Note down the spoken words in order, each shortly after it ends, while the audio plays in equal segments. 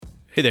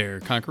Hey there,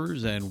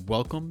 Conquerors, and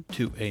welcome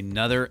to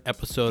another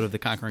episode of the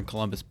Conquering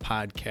Columbus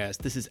podcast.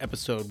 This is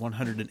episode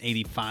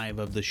 185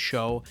 of the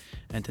show,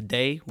 and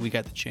today we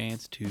got the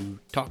chance to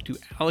talk to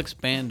Alex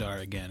Bandar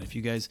again. If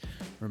you guys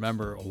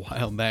remember, a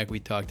while back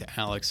we talked to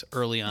Alex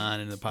early on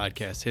in the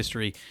podcast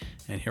history,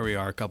 and here we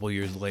are a couple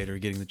years later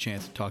getting the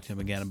chance to talk to him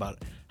again about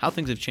how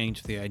things have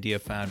changed for the Idea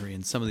Foundry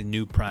and some of the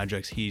new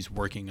projects he's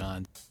working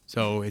on.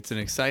 So it's an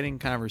exciting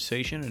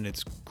conversation, and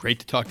it's great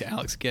to talk to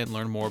Alex again,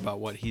 learn more about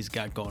what he's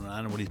got going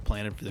on and what he's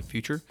planning for the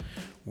future.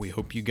 We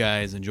hope you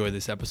guys enjoy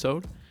this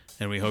episode,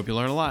 and we hope you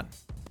learn a lot.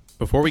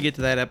 Before we get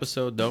to that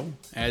episode, though,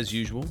 as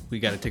usual, we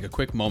got to take a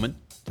quick moment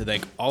to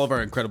thank all of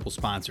our incredible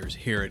sponsors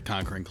here at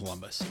Conquering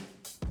Columbus.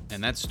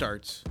 And that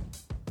starts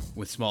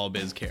with Small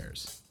Biz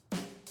Cares.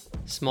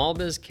 Small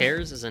Biz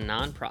Cares is a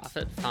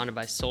nonprofit founded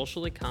by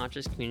socially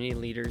conscious community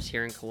leaders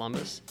here in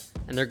Columbus,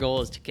 and their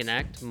goal is to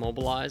connect,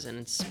 mobilize, and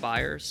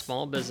inspire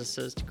small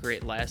businesses to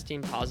create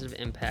lasting positive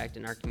impact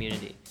in our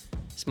community.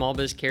 Small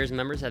Biz Cares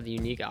members have the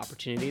unique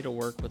opportunity to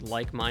work with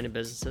like-minded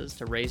businesses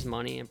to raise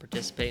money and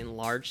participate in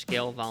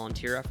large-scale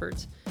volunteer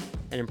efforts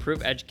and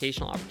improve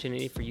educational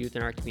opportunity for youth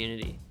in our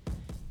community.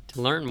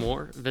 To learn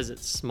more, visit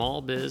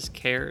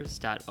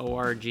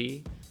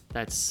smallbizcares.org.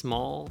 That's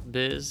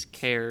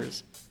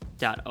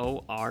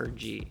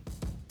smallbizcares.org.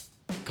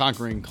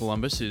 Conquering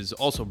Columbus is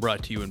also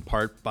brought to you in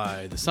part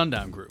by the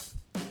Sundown Group.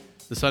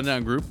 The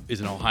Sundown Group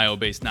is an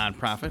Ohio-based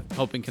nonprofit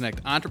helping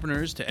connect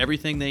entrepreneurs to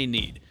everything they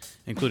need,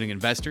 including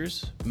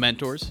investors,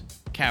 mentors,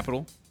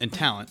 capital, and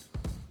talent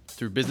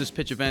through business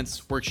pitch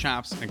events,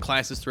 workshops, and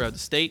classes throughout the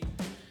state.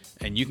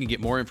 And you can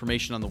get more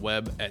information on the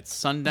web at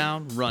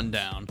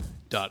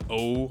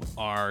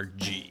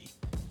sundownrundown.org.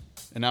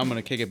 And now I'm going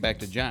to kick it back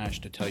to Josh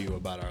to tell you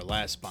about our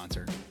last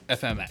sponsor,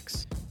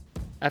 FMX.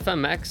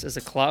 FMX is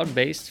a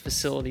cloud-based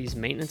facilities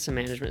maintenance and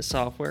management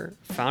software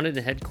founded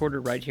and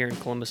headquartered right here in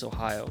Columbus,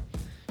 Ohio.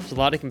 There's a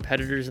lot of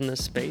competitors in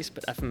this space,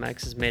 but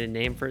FMX has made a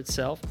name for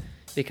itself,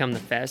 become the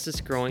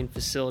fastest growing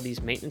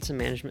facilities maintenance and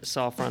management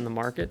software on the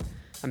market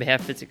on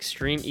behalf of its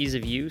extreme ease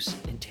of use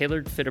and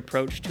tailored fit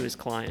approach to its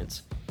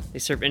clients. They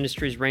serve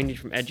industries ranging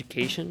from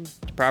education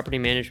to property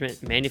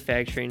management,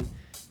 manufacturing,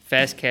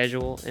 fast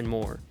casual, and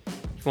more.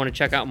 If you want to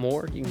check out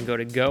more, you can go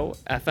to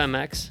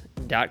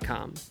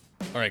gofmx.com.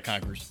 All right,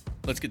 Conquerors,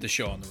 let's get the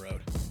show on the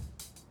road.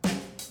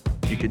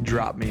 You could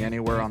drop me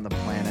anywhere on the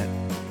planet,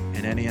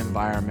 in any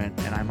environment,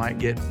 and I might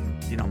get,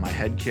 my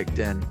head kicked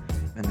in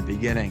the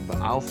beginning, but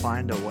I'll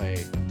find a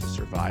way to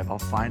survive. I'll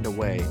find a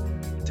way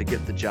to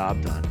get the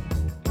job done.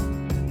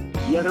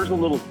 Yeah, there's a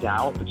little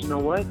doubt, but you know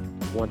what?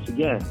 Once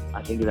again,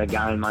 I think of that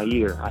guy in my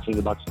ear. I think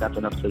about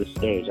stepping up to the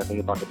stage. I think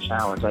about the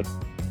challenge.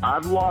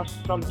 I've lost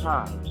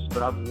sometimes,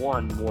 but I've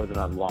won more than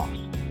I've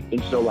lost.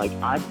 And so,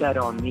 I bet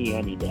on me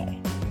any day.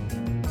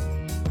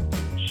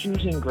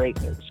 Choosing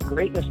greatness.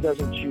 Greatness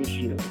doesn't choose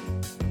you.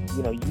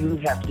 You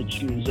have to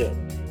choose it.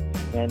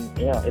 And,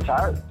 it's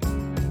hard.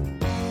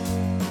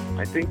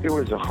 I think there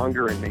was a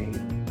hunger in me.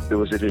 There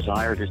was a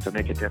desire just to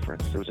make a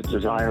difference. There was a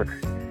desire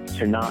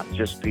to not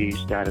just be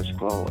status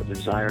quo, a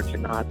desire to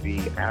not be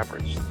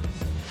average.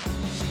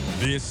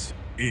 This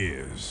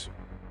is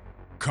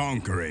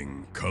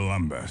Conquering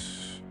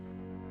Columbus.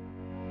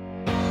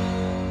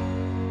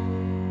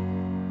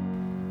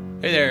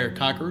 Hey there,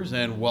 Conquerors,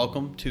 and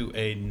welcome to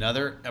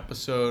another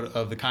episode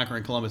of the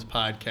Conquering Columbus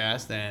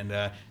podcast. And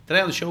today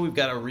on the show, we've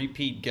got a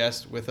repeat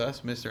guest with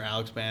us, Mr.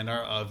 Alex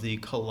Bandar of the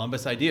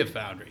Columbus Idea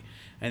Foundry.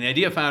 And the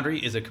Idea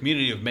Foundry is a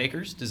community of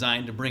makers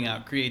designed to bring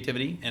out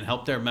creativity and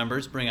help their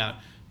members bring out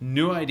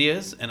new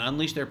ideas and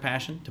unleash their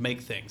passion to make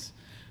things.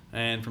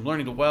 And from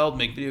learning to weld,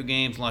 make video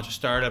games, launch a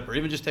startup, or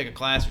even just take a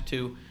class or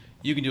two,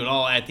 you can do it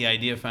all at the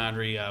Idea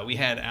Foundry. We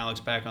had Alex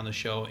back on the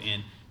show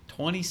in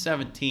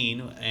 2017,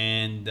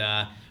 and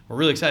we're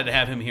really excited to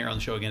have him here on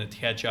the show again to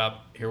catch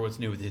up, hear what's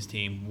new with his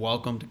team.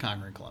 Welcome to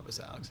Conquering Columbus,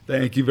 Alex.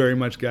 Thank you very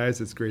much, guys.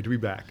 It's great to be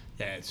back.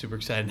 Yeah, it's super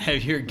excited to have you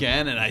here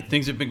again. And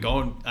things have been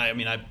going,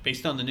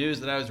 based on the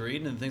news that I was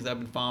reading and the things I've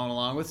been following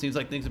along with, seems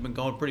like things have been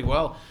going pretty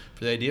well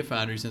for the Idea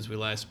Foundry since we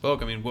last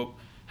spoke.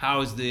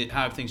 How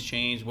have things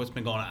changed? What's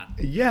been going on?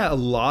 Yeah, a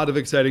lot of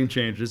exciting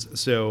changes.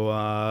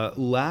 So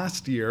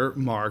last year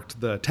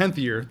marked the 10th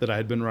year that I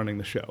had been running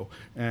the show,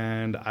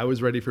 and I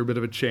was ready for a bit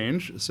of a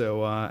change.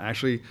 So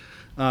actually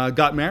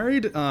got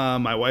married.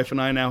 My wife and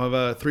I now have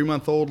a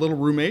 3-month-old little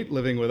roommate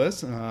living with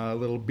us,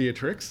 little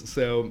Beatrix.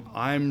 So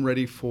I'm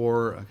ready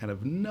for a kind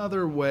of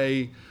another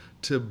way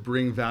to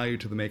bring value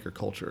to the maker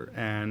culture.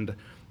 And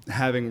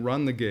having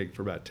run the gig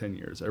for about 10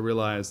 years, I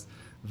realized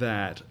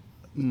that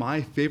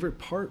my favorite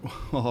part,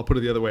 well, I'll put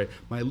it the other way,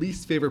 my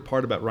least favorite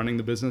part about running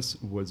the business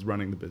was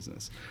running the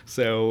business.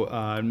 So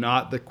I'm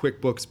not the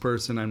QuickBooks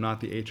person, I'm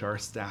not the HR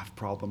staff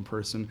problem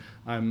person.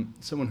 I'm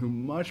someone who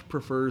much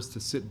prefers to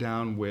sit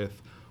down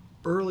with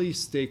early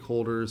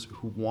stakeholders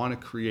who want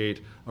to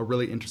create a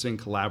really interesting,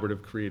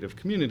 collaborative, creative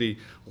community,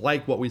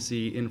 like what we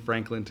see in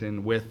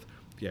Franklinton with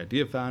the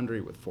Idea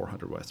Foundry, with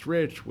 400 West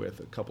Rich,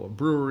 with a couple of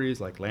breweries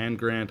like Land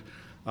Grant,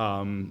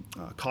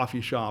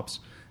 coffee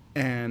shops,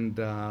 and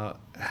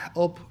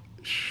help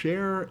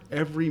share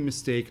every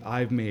mistake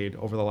I've made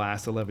over the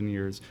last 11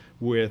 years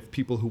with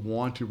people who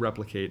want to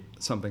replicate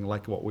something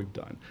like what we've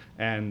done.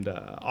 And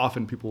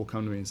often people will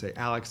come to me and say,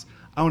 Alex,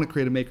 I want to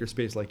create a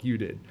makerspace like you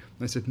did.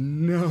 And I said,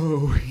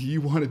 no,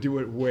 you want to do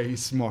it way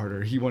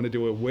smarter. You want to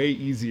do it way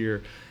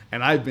easier.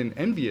 And I've been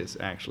envious,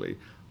 actually,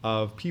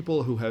 of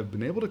people who have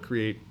been able to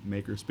create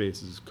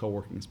makerspaces,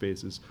 co-working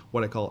spaces,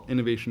 what I call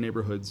innovation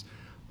neighborhoods,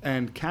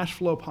 and cash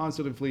flow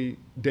positively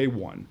day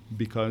one,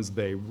 because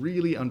they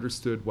really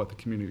understood what the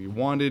community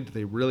wanted.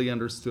 They really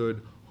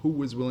understood who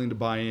was willing to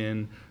buy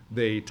in.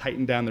 They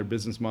tightened down their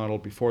business model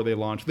before they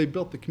launched. They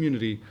built the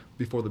community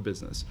before the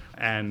business,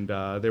 and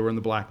they were in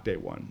the black day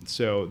one.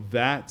 So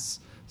that's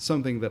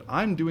something that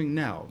I'm doing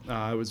now.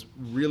 I was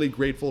really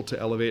grateful to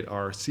elevate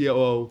our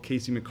COO,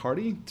 Casey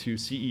McCarty, to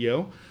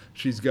CEO.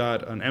 She's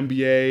got an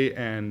MBA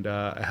and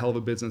a hell of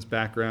a business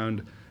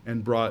background,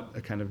 and brought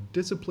a kind of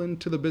discipline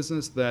to the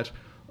business that,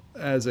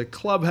 as a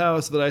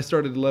clubhouse that I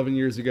started 11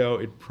 years ago,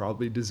 it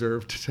probably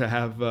deserved to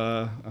have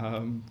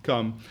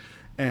come.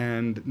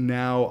 And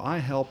now I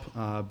help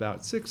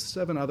about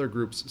 6-7 other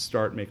groups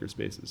start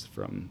makerspaces,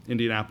 from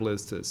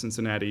Indianapolis to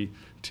Cincinnati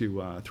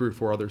to 3 or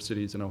 4 other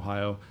cities in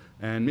Ohio,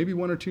 and maybe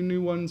 1 or 2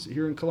 new ones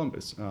here in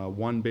Columbus,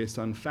 one based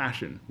on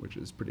fashion, which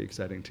is pretty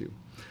exciting too.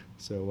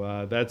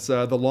 So that's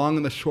the long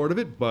and the short of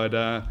it, but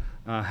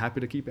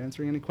happy to keep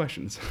answering any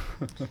questions.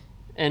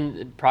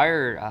 And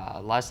prior,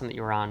 last time that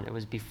you were on, it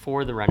was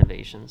before the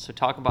renovation. So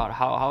talk about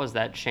how has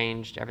that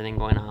changed, everything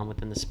going on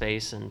within the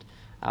space, and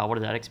what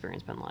has that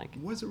experience been like?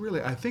 Was it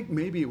really? I think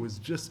maybe it was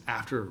just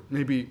after,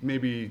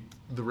 maybe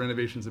the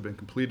renovations had been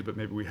completed, but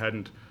maybe we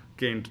hadn't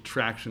gained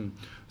traction.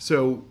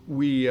 So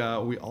we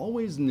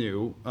always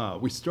knew,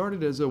 we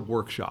started as a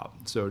workshop,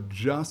 so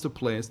just a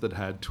place that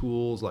had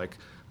tools like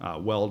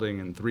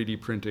welding and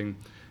 3D printing.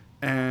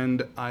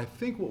 And I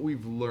think what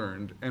we've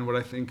learned, and what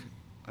I think,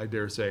 I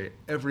dare say,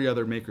 every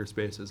other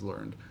makerspace has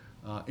learned,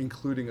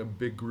 including a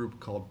big group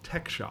called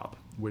Tech Shop,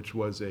 which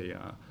was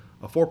a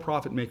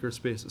for-profit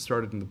makerspace that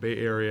started in the Bay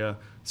Area,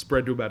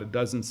 spread to about a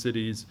dozen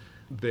cities.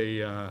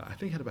 They, I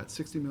think, had about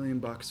 $60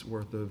 million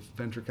worth of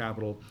venture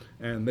capital,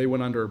 and they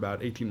went under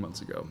about 18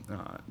 months ago,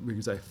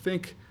 because I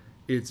think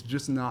it's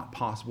just not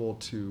possible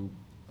to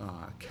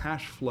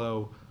cash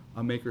flow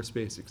a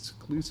makerspace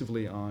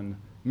exclusively on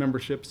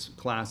memberships,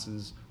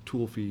 classes,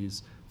 tool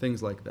fees,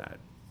 things like that.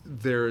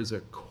 There is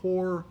a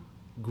core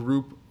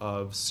group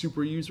of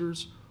super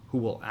users who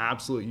will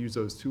absolutely use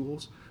those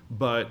tools,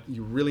 but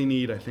you really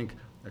need, I think,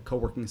 a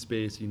co-working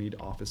space, you need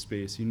office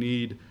space, you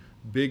need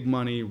big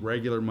money,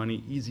 regular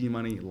money, easy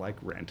money like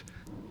rent.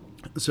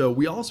 So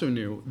we also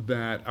knew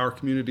that our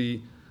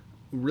community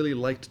really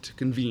liked to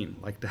convene,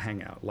 liked to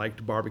hang out,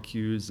 liked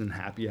barbecues and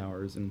happy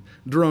hours and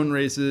drone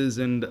races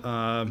and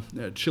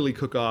chili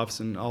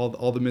cook-offs and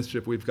all the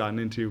mischief we've gotten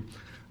into.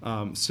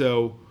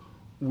 So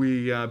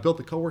we built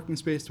the co-working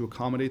space to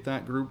accommodate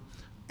that group,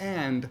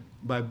 and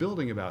by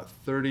building about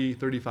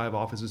 35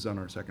 offices on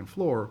our second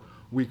floor,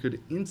 we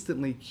could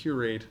instantly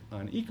curate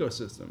an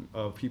ecosystem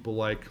of people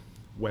like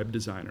web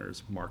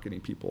designers, marketing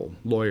people,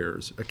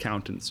 lawyers,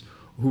 accountants,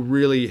 who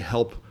really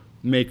help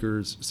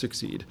makers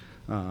succeed.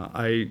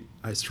 I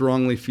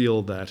strongly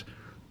feel that,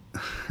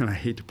 and I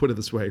hate to put it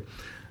this way,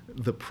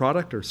 the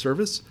product or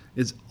service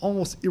is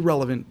almost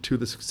irrelevant to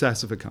the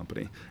success of a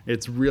company.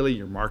 It's really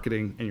your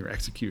marketing and your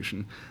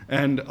execution.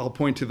 And I'll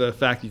point to the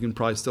fact you can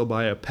probably still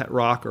buy a pet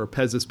rock or a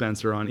Pez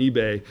dispenser on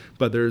eBay,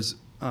 but there's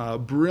a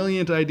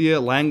brilliant idea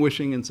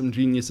languishing in some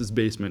genius's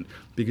basement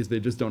because they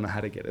just don't know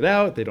how to get it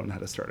out, they don't know how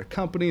to start a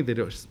company, they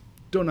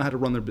don't know how to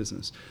run their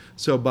business.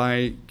 So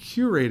by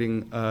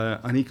curating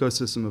an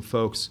ecosystem of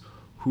folks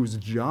whose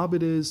job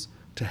it is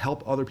to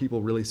help other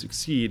people really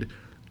succeed,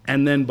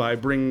 and then by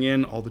bringing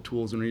in all the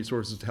tools and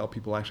resources to help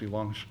people actually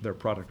launch their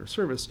product or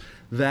service,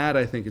 that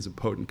I think is a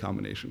potent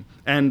combination.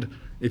 And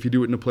if you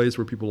do it in a place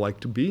where people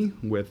like to be,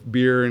 with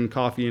beer and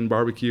coffee and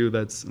barbecue,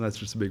 that's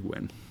just a big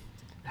win.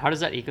 How does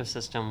that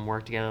ecosystem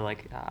work together?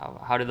 Like,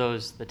 how do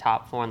the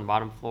top floor and the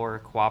bottom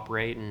floor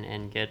cooperate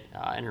and get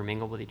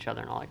intermingled with each other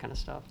and all that kind of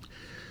stuff?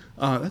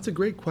 That's a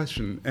great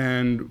question.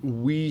 And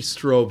we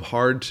strove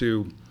hard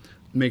to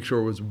make sure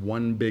it was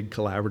one big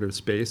collaborative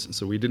space.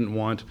 So we didn't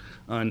want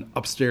an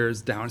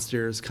upstairs,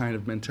 downstairs kind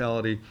of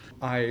mentality.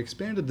 I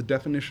expanded the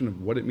definition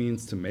of what it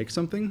means to make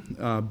something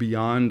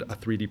beyond a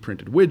 3D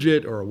printed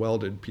widget or a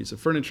welded piece of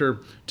furniture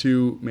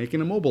to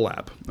making a mobile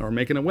app or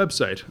making a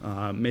website,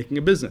 making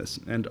a business.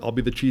 And I'll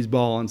be the cheese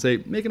ball and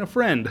say, making a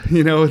friend,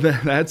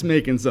 that's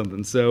making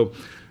something. So,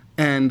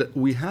 and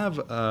we have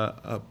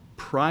a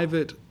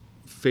private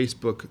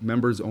Facebook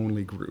members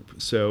only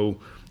group. So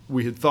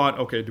we had thought,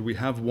 okay, do we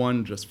have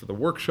one just for the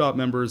workshop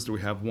members? Do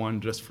we have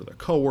one just for the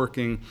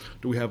co-working?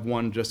 Do we have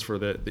one just for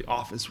the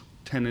office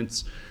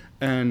tenants?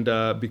 And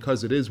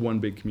because it is one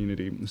big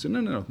community, we said,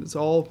 no, it's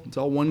all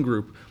one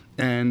group.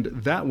 And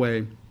that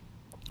way,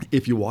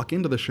 if you walk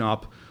into the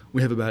shop,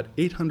 we have about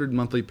 800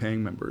 monthly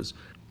paying members.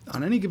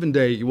 On any given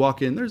day, you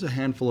walk in, there's a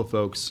handful of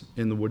folks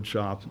in the wood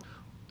shop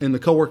In the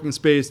co-working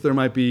space, there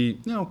might be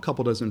a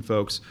couple dozen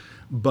folks,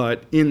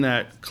 but in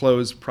that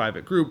closed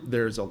private group,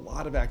 there's a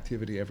lot of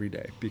activity every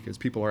day because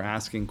people are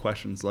asking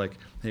questions like,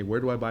 hey, where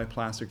do I buy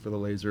plastic for the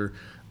laser?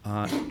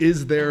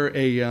 Is there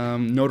a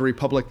notary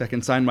public that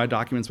can sign my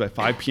documents by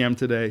 5 p.m.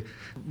 today?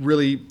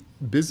 Really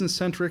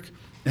business-centric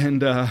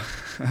and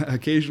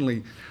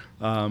occasionally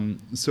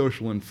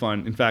social and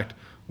fun. In fact,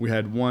 we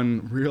had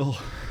one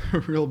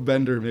real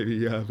bender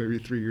maybe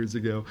 3 years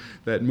ago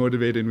that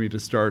motivated me to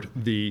start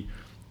the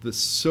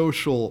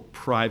social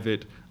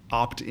private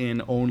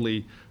opt-in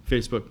only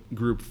Facebook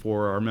group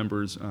for our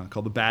members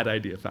called the Bad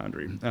Idea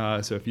Foundry.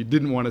 So if you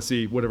didn't want to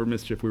see whatever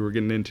mischief we were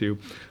getting into,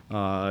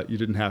 you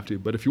didn't have to.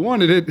 But if you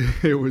wanted it,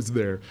 it was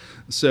there.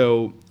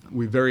 So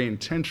we very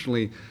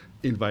intentionally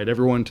invite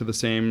everyone to the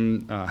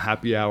same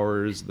happy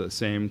hours, the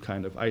same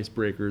kind of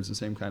icebreakers, the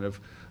same kind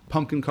of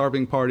pumpkin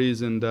carving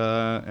parties and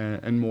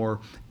more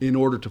in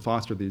order to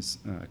foster these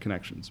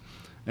connections.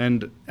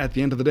 And at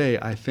the end of the day,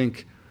 I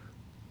think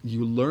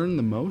you learn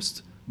the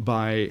most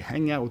by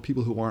hanging out with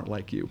people who aren't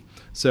like you.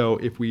 So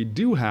if we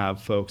do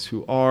have folks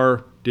who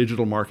are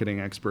digital marketing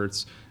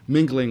experts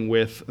mingling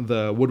with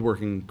the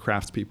woodworking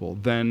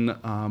craftspeople, then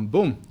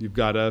boom, you've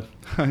got a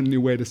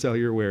new way to sell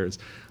your wares.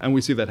 And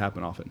we see that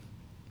happen often.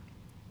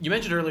 You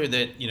mentioned earlier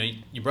that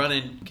you brought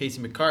in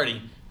Casey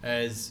McCarty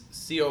as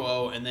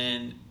COO and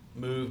then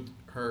moved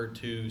her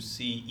to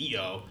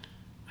CEO.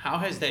 How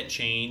has that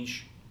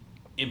change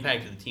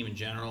impacted the team in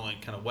general, and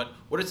kind of what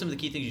are some of the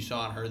key things you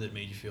saw in her that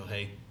made you feel,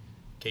 hey,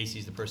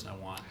 Casey's the person I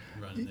want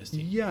running this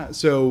team? Yeah,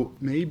 so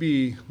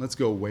maybe let's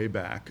go way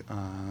back.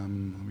 Let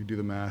me do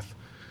the math.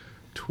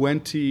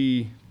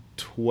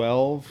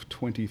 2012,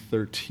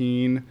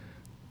 2013.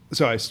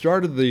 So I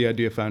started the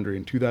Idea Foundry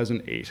in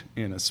 2008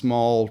 in a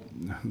small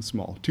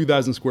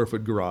 2,000 square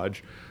foot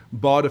garage,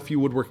 bought a few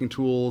woodworking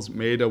tools,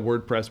 made a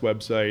WordPress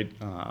website,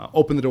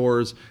 opened the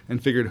doors,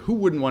 and figured who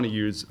wouldn't want to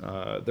use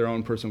their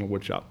own personal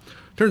wood shop.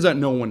 Turns out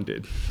no one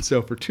did.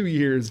 So for 2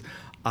 years,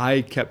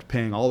 I kept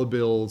paying all the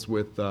bills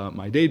with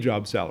my day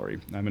job salary.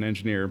 I'm an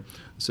engineer,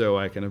 so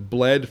I kind of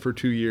bled for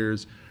 2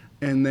 years.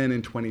 And then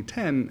in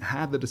 2010,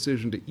 had the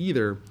decision to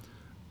either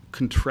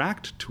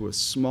contract to a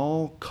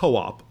small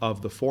co-op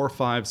of the 4 or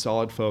 5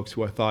 solid folks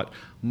who I thought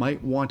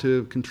might want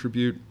to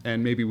contribute,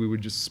 and maybe we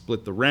would just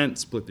split the rent,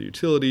 split the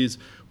utilities,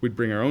 we'd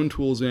bring our own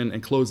tools in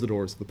and close the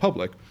doors to the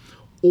public.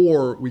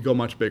 Or we go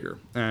much bigger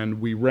and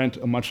we rent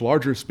a much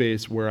larger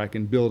space where I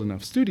can build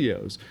enough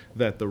studios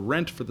that the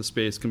rent for the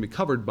space can be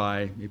covered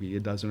by maybe a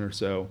dozen or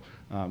so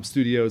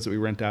studios that we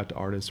rent out to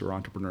artists or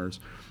entrepreneurs.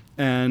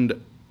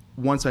 And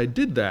once I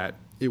did that,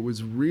 it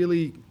was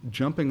really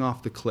jumping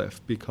off the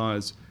cliff,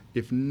 because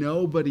if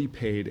nobody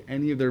paid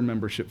any of their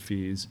membership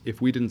fees,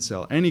 if we didn't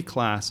sell any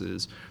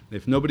classes,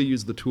 if nobody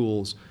used the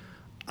tools,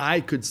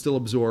 I could still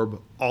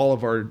absorb all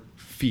of our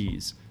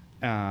fees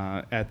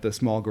at the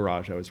small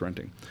garage I was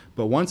renting.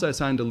 But once I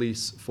signed a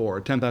lease for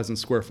a 10,000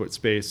 square foot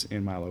space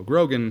in Milo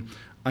Grogan,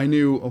 I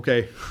knew,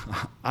 okay,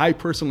 I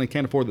personally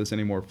can't afford this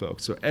anymore,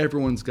 folks. So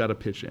everyone's got to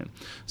pitch in.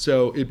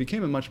 So it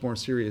became a much more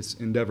serious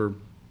endeavor.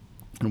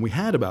 And we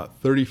had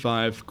about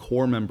 35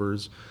 core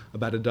members.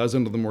 About a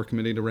dozen of them were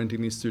committing to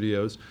renting these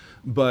studios.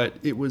 But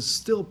it was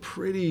still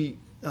pretty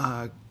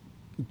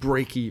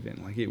break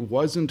even. Like, it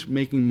wasn't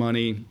making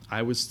money.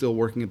 I was still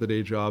working at the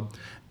day job.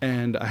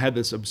 And I had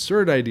this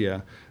absurd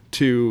idea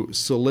to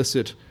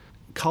solicit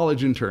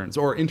college interns,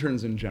 or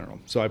interns in general.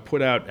 So I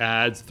put out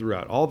ads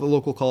throughout all the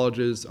local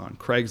colleges on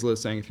Craigslist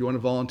saying, if you want to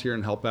volunteer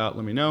and help out,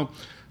 let me know.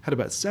 Had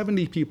about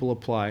 70 people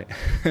apply,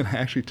 and I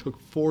actually took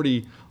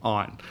 40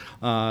 on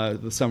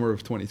the summer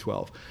of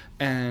 2012.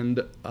 And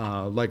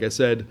like I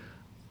said,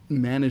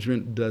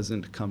 management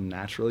doesn't come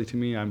naturally to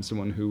me. I'm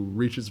someone who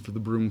reaches for the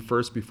broom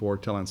first before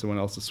telling someone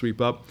else to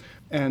sweep up.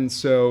 And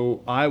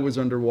so I was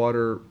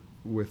underwater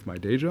with my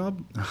day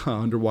job,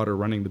 underwater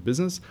running the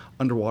business,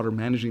 underwater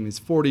managing these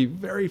 40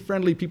 very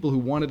friendly people who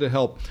wanted to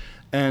help.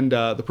 And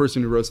the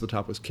person who rose to the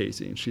top was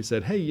Casey. And she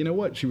said, hey, you know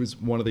what? She was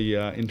one of the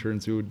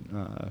interns who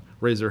would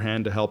raise her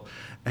hand to help.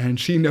 And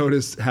she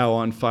noticed how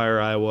on fire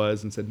I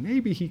was and said,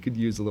 maybe he could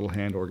use a little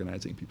hand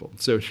organizing people.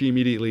 So she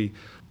immediately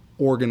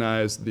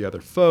organized the other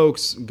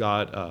folks,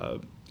 got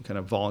a kind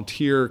of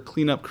volunteer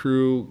cleanup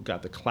crew,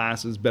 got the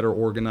classes better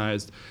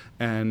organized.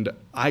 And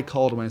I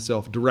called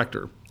myself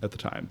director at the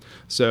time.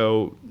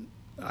 So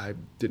I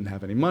didn't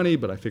have any money,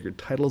 but I figured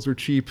titles are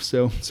cheap.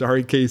 So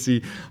sorry,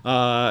 Casey.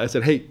 I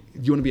said, hey,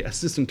 you want to be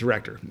assistant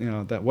director? You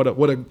know, that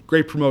what a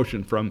great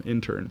promotion from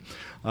intern.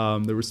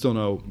 There was still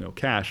no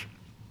cash.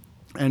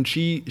 And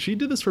she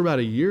did this for about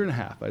a year and a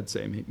half, I'd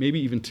say, maybe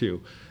even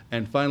 2.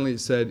 And finally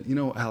said, you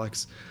know,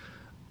 Alex,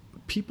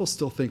 people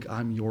still think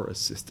I'm your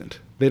assistant.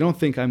 They don't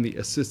think I'm the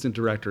assistant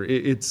director.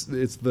 It's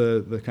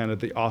the kind of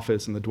the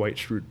Office and the Dwight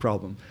Schrute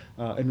problem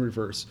in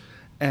reverse.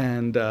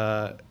 And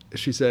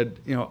she said,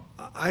 you know,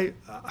 I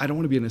don't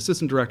want to be an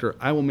assistant director.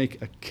 I will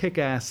make a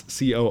kick-ass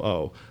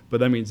COO, but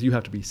that means you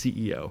have to be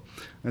CEO. And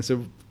I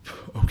said,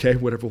 okay,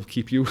 whatever will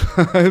keep you.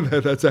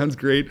 That sounds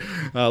great.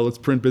 Let's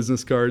print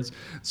business cards.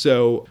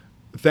 So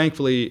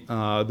thankfully,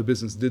 the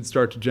business did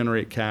start to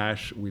generate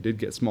cash. We did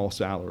get small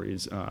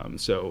salaries,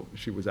 so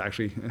she was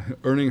actually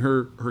earning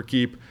her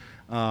keep.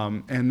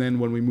 And then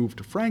when we moved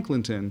to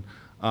Franklinton,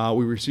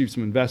 we received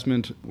some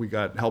investment. We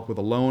got help with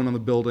a loan on the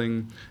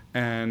building,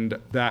 and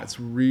that's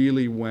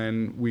really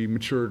when we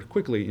matured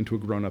quickly into a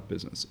grown-up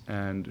business.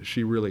 And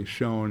she really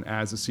shone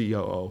as a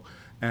COO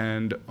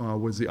and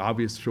was the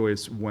obvious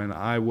choice when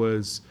I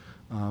was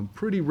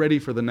pretty ready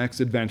for the next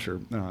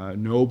adventure.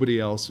 Nobody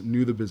else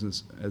knew the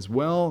business as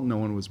well. No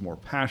one was more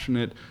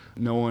passionate.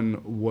 No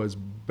one was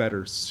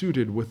better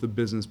suited with the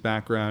business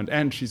background.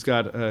 And she's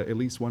got at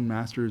least one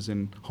master's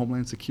in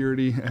Homeland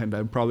Security, and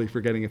I'm probably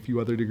forgetting a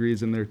few other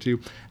degrees in there too,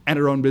 and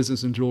her own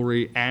business in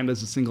jewelry, and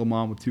as a single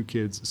mom with 2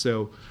 kids.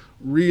 So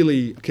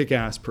really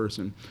kick-ass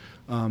person.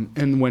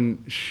 And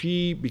when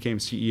she became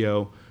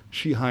CEO,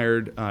 she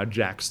hired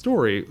Jack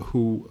Story,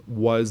 who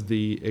was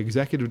the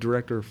executive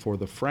director for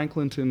the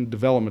Franklinton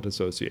Development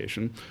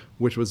Association,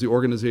 which was the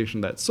organization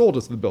that sold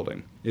us the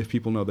building. If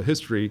people know the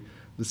history,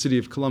 the city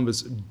of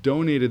Columbus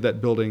donated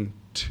that building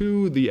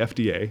to the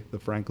FDA, the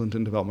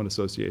Franklinton Development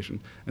Association,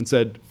 and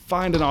said,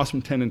 find an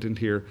awesome tenant in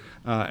here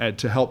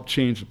to help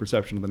change the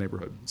perception of the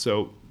neighborhood.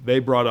 So they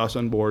brought us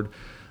on board.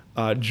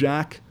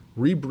 Jack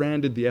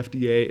rebranded the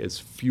FDA as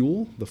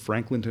Fuel, the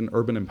Franklinton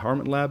Urban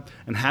Empowerment Lab,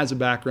 and has a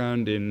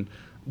background in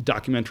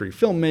documentary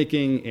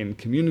filmmaking, in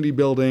community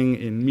building,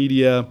 in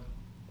media,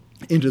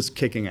 in just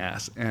kicking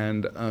ass.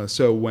 And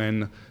so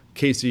when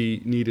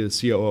Casey needed a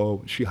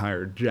COO, she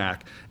hired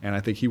Jack, and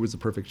I think he was the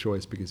perfect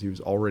choice because he was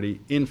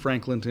already in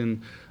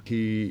Franklinton.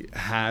 He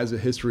has a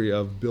history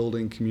of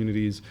building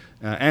communities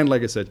and,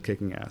 like I said,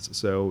 kicking ass.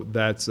 So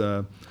that's,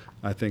 I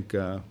think,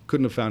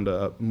 couldn't have found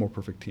a more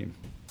perfect team.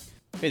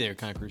 Hey there,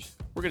 Conquerors.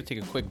 We're going to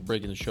take a quick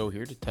break in the show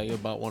here to tell you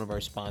about one of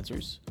our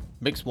sponsors,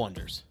 Mixed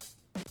Wonders.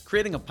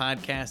 Creating a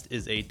podcast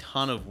is a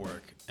ton of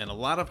work, and a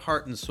lot of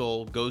heart and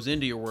soul goes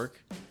into your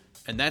work,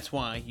 and that's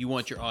why you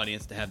want your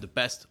audience to have the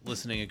best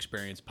listening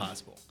experience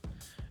possible.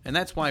 And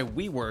that's why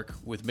we work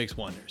with Mixed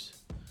Wonders.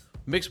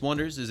 Mixed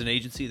Wonders is an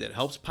agency that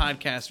helps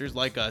podcasters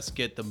like us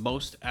get the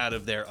most out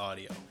of their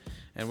audio.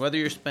 And whether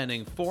you're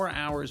spending 4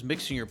 hours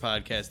mixing your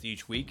podcast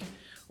each week,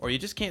 or you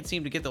just can't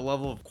seem to get the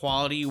level of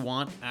quality you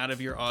want out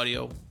of your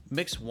audio,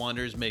 Mixed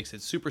Wonders makes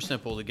it super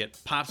simple to get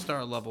pop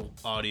star level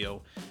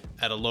audio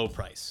at a low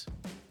price.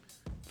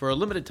 For a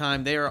limited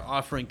time, they are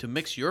offering to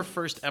mix your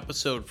first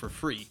episode for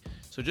free.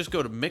 So just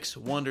go to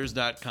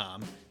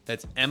mixwonders.com,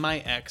 that's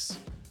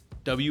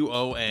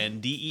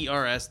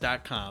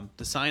MIXWONDERS.com,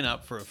 to sign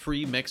up for a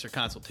free mix or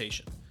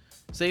consultation.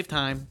 Save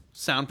time,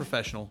 sound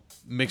professional,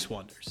 Mixed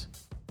Wonders.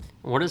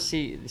 What are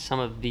some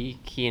of the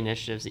key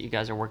initiatives that you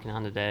guys are working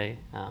on today,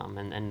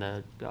 and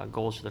the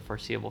goals for the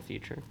foreseeable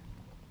future?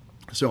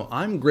 So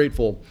I'm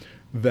grateful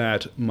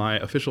that my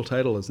official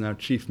title is now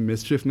Chief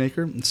Mischief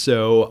Maker,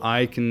 so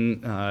I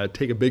can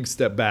take a big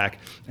step back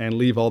and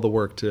leave all the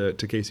work to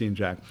Casey and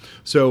Jack.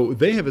 So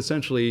they have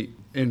essentially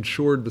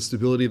ensured the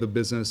stability of the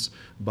business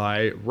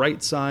by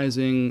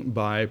right-sizing,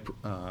 by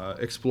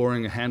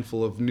exploring a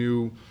handful of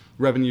new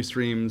revenue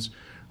streams.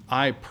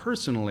 I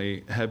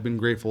personally have been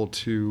grateful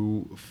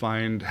to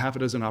find half a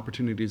dozen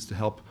opportunities to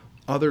help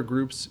other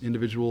groups,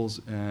 individuals,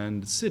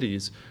 and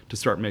cities to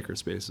start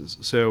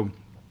makerspaces. So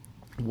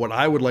what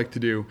I would like to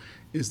do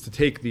is to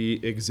take the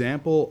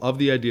example of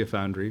the Idea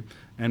Foundry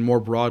and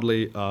more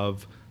broadly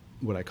of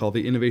what I call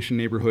the innovation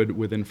neighborhood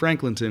within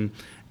Franklinton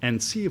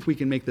and see if we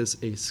can make this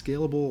a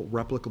scalable,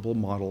 replicable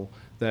model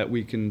that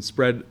we can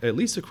spread at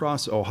least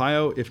across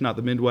Ohio, if not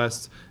the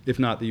Midwest, if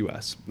not the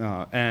US.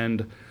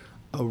 And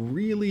a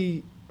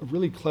really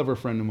clever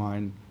friend of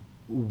mine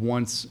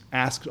once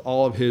asked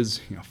all of his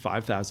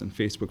 5,000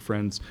 Facebook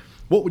friends,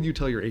 what would you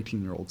tell your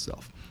 18-year-old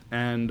self?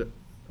 And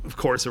of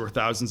course, there were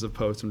thousands of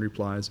posts and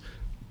replies.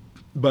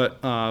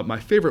 But my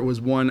favorite was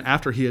one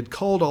after he had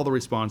called all the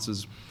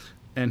responses,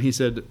 and he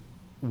said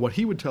what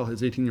he would tell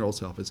his 18-year-old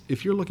self is,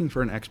 if you're looking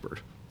for an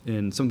expert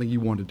in something you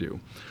want to do,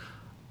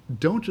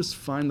 don't just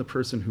find the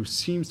person who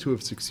seems to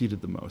have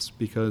succeeded the most,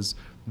 because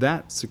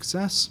that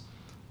success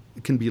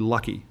can be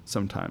lucky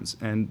sometimes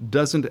and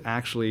doesn't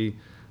actually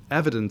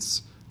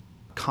evidence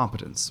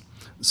competence.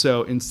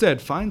 So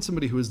instead, find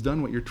somebody who has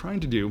done what you're trying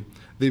to do.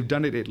 They've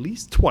done it at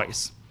least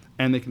twice,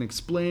 and they can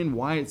explain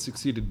why it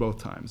succeeded both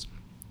times.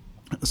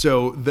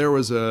 So there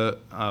was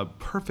a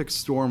perfect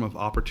storm of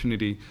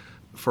opportunity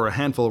for a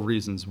handful of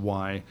reasons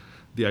why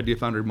the Idea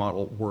Foundry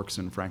model works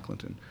in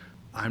Franklinton.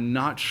 I'm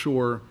not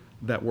sure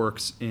that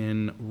works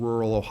in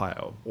rural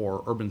Ohio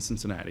or urban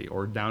Cincinnati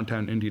or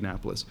downtown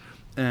Indianapolis.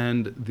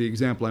 And the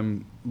example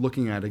I'm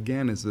looking at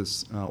again is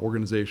this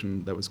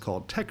organization that was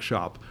called Tech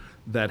Shop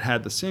that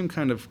had the same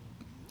kind of,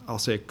 I'll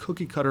say,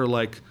 cookie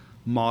cutter-like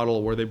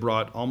model where they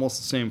brought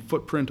almost the same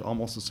footprint,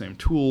 almost the same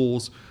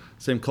tools,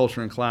 same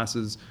culture and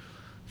classes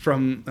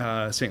from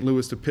St.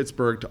 Louis to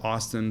Pittsburgh to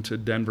Austin to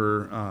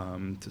Denver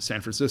to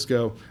San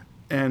Francisco.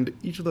 And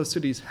each of those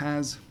cities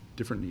has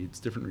different needs,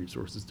 different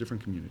resources,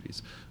 different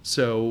communities.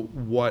 So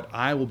what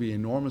I will be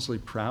enormously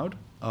proud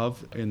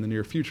of in the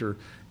near future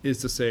is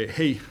to say,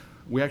 hey,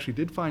 we actually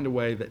did find a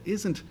way that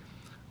isn't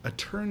a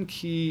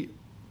turnkey,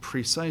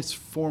 precise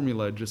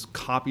formula, just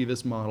copy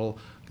this model,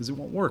 because it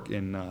won't work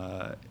in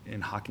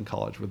Hocking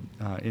College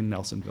in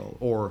Nelsonville,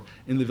 or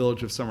in the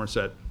village of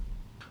Somerset,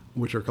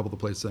 which are a couple of the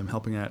places I'm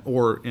helping at,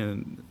 or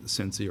in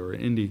Cincy or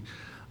Indy.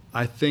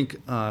 I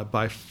think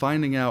by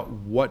finding out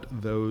what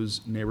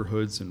those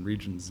neighborhoods and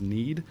regions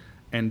need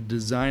and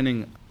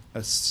designing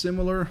a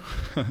similar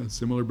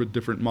but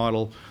different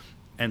model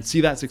and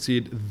see that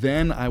succeed,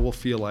 then I will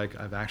feel like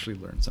I've actually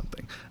learned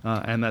something.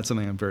 And that's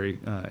something I'm very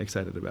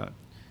excited about.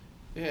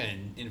 Yeah,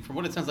 and from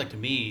what it sounds like to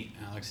me,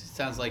 Alex, it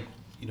sounds like,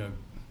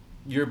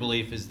 your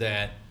belief is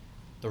that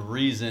the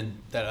reason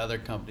that other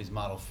companies'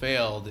 model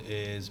failed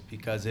is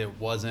because it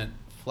wasn't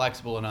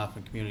flexible enough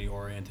and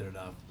community-oriented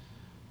enough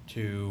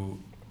to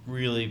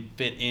really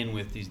fit in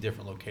with these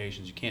different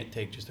locations. You can't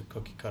take just a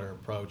cookie-cutter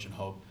approach and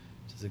hope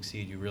to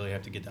succeed. You really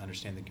have to get to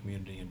understand the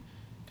community and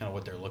kind of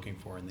what they're looking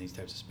for in these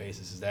types of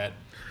spaces. Is that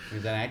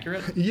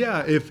accurate?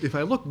 Yeah, if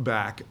I look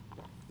back,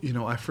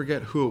 I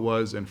forget who it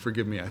was, and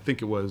forgive me, I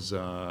think it was,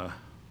 I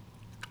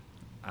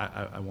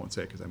won't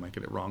say it because I might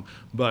get it wrong,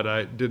 but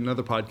I did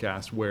another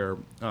podcast where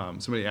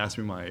somebody asked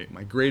me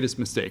my greatest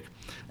mistake,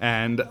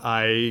 and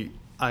I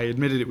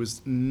admitted it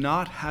was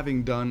not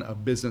having done a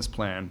business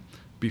plan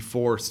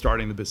before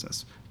starting the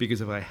business, because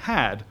if I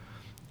had,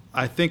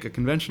 I think a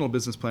conventional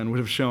business plan would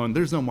have shown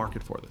there's no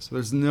market for this.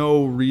 There's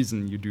no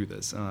reason you do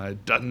this.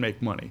 It doesn't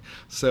make money.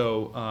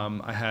 So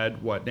I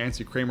had what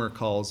Nancy Kramer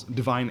calls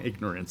divine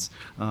ignorance.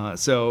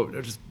 So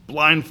I just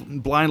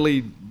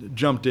blindly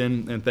jumped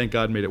in, and thank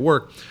God made it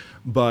work.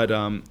 But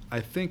I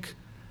think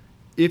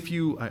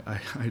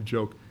I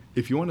joke,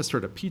 if you want to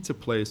start a pizza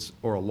place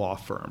or a law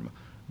firm,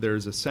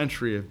 there's a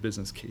century of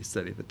business case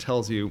study that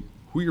tells you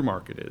who your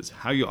market is,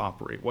 how you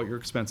operate, what your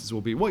expenses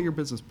will be, what your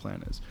business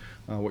plan is,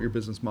 what your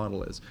business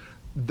model is.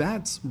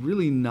 That's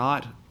really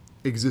not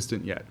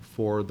existent yet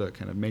for the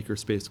kind of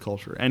makerspace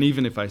culture. And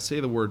even if I say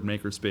the word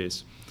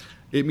makerspace,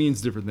 it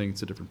means different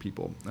things to different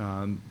people.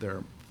 There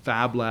are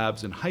fab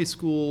labs in high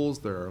schools,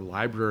 there are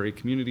library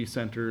community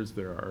centers,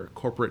 there are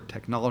corporate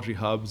technology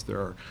hubs,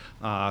 there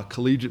are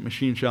collegiate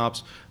machine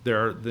shops,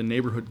 there are the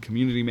neighborhood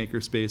community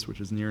makerspace, which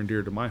is near and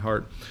dear to my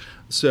heart.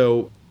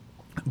 So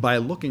by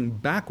looking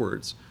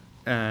backwards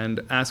and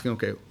asking,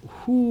 okay,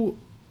 who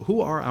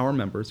are our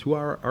members, who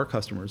are our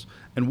customers,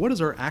 and what is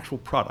our actual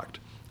product?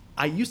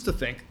 I used to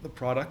think the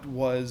product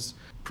was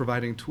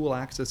providing tool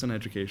access and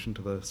education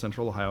to the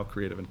Central Ohio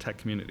creative and tech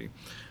community.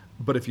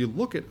 But if you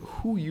look at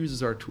who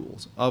uses our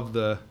tools, of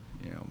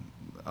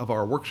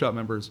our workshop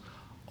members,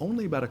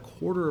 only about a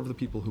quarter of the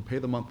people who pay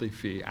the monthly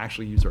fee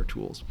actually use our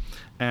tools.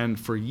 And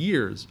for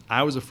years,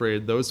 I was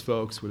afraid those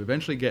folks would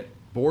eventually get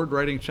bored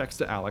writing checks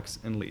to Alex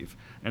and leave.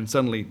 And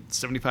suddenly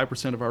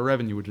 75% of our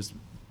revenue would just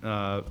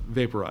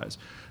vaporize.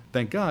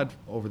 Thank God,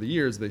 over the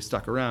years, they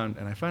stuck around,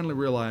 and I finally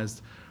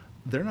realized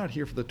they're not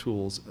here for the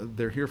tools,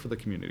 they're here for the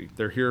community.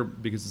 They're here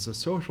because it's a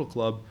social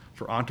club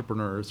for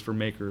entrepreneurs, for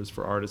makers,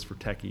 for artists, for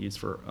techies,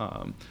 for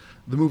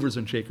the movers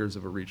and shakers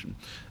of a region.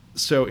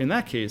 So in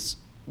that case,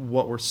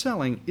 what we're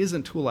selling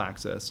isn't tool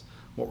access.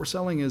 What we're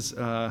selling is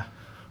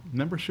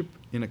membership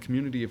in a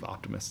community of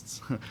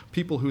optimists,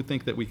 people who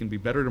think that we can be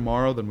better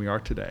tomorrow than we are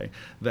today,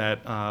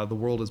 that the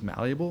world is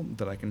malleable,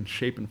 that I can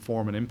shape and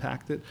form and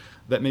impact it,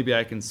 that maybe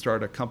I can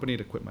start a company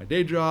to quit my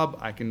day job,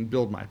 I can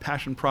build my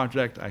passion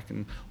project, I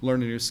can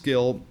learn a new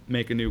skill,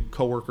 make a new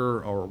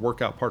coworker or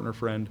workout partner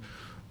friend.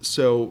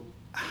 So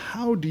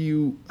how do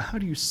you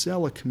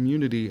sell a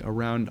community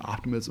around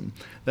optimism?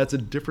 That's a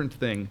different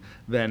thing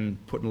than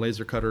putting a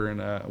laser cutter in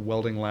a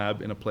welding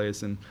lab in a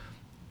place, and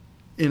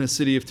in a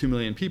city of 2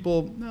 million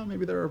people,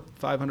 maybe there are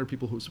 500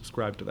 people who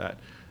subscribe to that.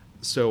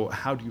 So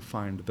how do you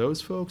find those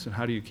folks, and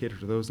how do you cater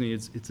to those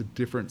needs? It's a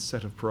different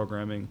set of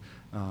programming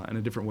and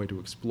a different way to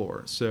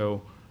explore.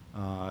 So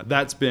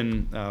that's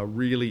been a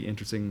really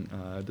interesting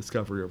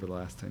discovery over the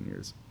last 10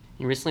 years.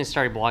 You recently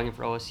started blogging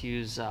for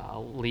OSU's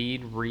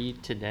Lead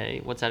Read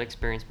Today. What's that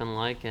experience been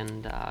like?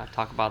 And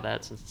talk about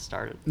that since it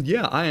started.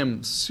 Yeah, I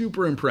am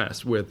super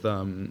impressed with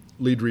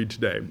Lead Read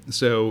Today.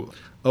 So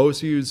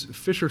OSU's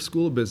Fisher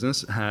School of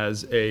Business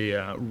has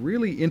a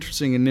really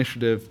interesting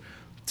initiative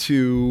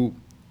to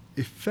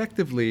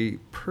effectively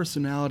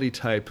personality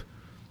type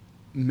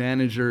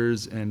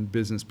managers and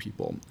business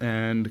people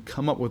and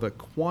come up with a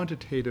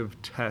quantitative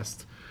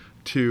test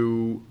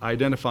to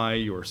identify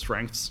your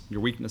strengths, your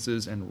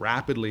weaknesses, and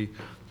rapidly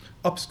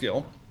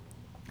upskill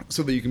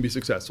so that you can be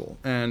successful.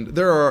 And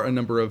there are a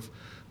number of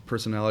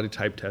personality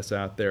type tests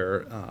out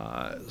there.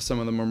 Some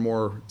of them are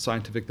more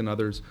scientific than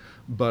others,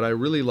 but I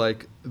really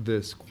like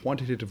this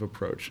quantitative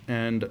approach.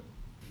 And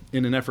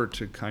in an effort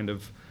to kind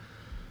of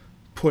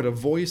put a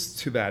voice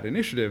to that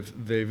initiative,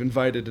 they've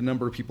invited a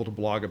number of people to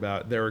blog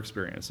about their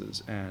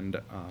experiences. And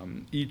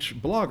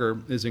each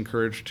blogger is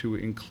encouraged to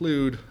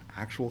include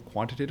actual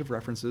quantitative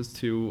references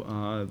to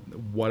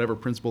whatever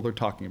principle they're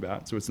talking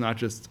about. So it's not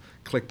just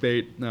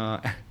clickbait,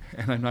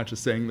 and I'm not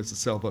just saying this to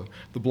sell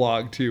the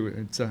blog too.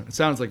 It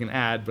sounds like an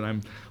ad, but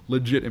I'm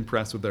legit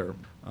impressed with their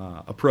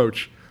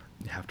approach.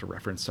 You have to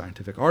reference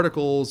scientific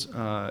articles.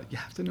 You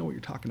have to know what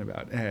you're talking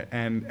about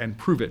and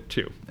prove it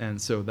too.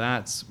 And so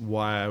that's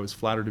why I was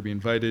flattered to be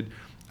invited.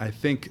 I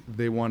think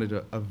they wanted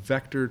a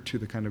vector to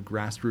the kind of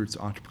grassroots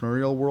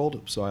entrepreneurial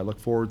world. So I look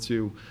forward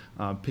to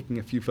picking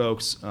a few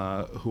folks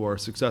who are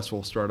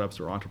successful startups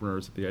or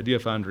entrepreneurs at the Idea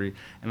Foundry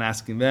and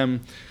asking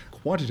them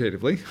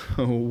quantitatively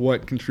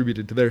what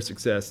contributed to their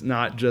success,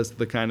 not just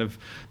the kind of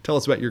tell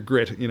us about your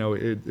grit.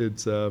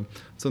 It's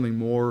something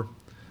more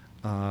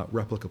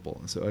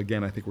replicable. So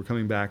again, I think we're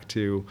coming back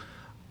to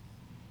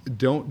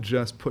don't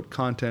just put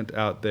content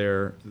out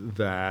there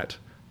that,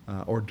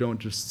 or don't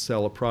just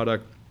sell a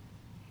product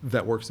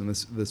that works in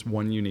this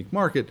one unique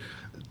market.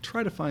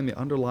 Try to find the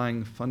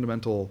underlying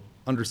fundamental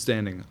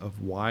understanding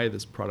of why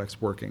this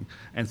product's working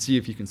and see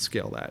if you can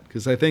scale that.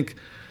 Because I think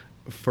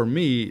for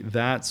me,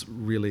 that's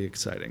really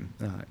exciting.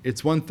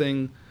 It's one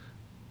thing,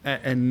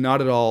 and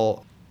not at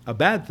all a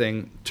bad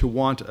thing, to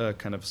want a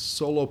kind of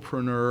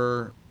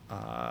solopreneur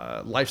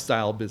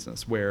lifestyle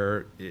business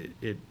where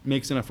it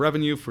makes enough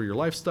revenue for your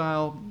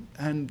lifestyle,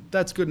 and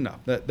that's good enough.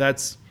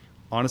 That's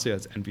honestly,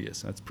 that's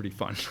envious. That's pretty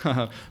fun.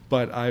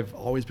 But I've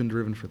always been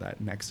driven for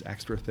that next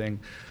extra thing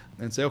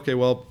and say, okay,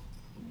 well,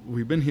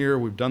 we've been here,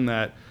 we've done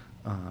that.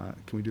 Can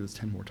we do this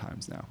 10 more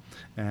times now?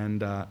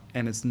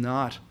 And it's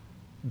not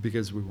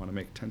because we want to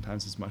make 10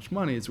 times as much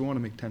money, it's we want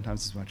to make 10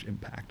 times as much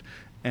impact.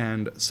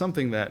 And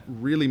something that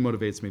really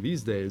motivates me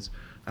these days,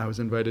 I was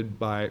invited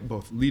by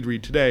both Lead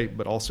Read Today,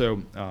 but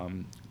also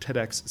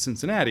TEDx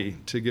Cincinnati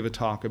to give a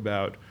talk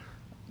about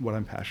what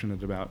I'm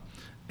passionate about.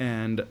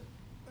 And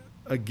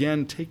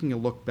again, taking a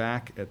look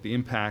back at the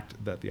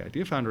impact that the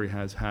Idea Foundry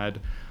has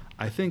had,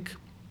 I think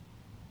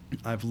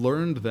I've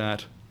learned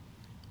that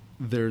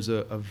there's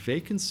a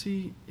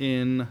vacancy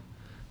in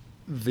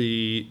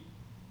the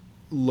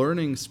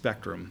learning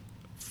spectrum.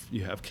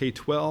 You have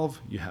K-12,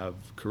 you have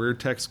career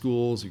tech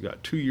schools, you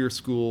got 2-year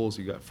schools,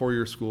 you got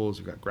 4-year schools,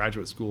 you got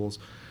graduate schools.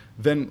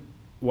 Then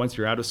once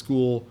you're out of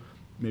school,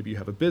 maybe you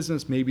have a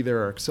business, maybe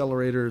there are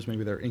accelerators,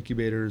 maybe there are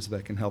incubators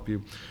that can help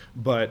you.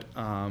 But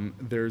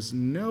there's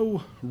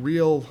no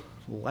real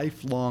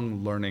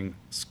lifelong learning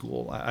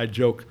school. I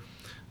joke,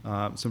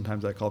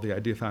 sometimes I call the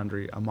Idea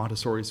Foundry a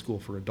Montessori school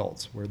for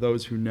adults, where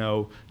those who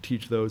know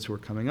teach those who are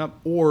coming up.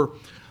 Or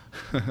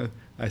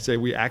I say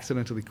we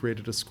accidentally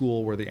created a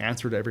school where the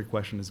answer to every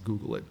question is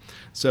Google it.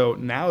 So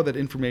now that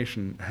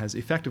information has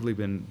effectively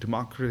been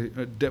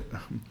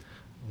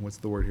what's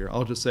the word here?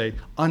 I'll just say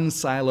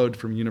unsiloed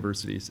from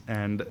universities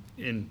and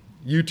in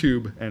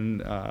YouTube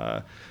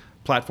and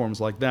platforms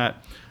like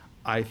that,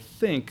 I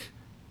think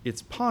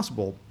it's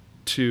possible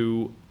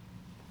to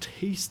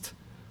taste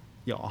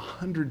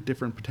 100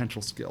 different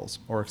potential skills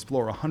or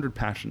explore 100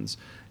 passions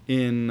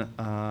in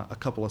a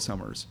couple of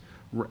summers,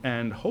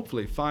 and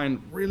hopefully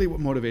find really what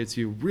motivates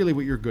you, really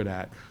what you're good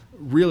at,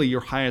 really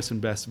your highest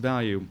and best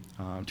value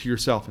to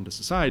yourself and to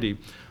society.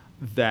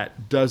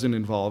 That doesn't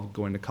involve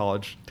going to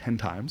college 10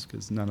 times,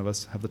 because none of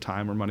us have the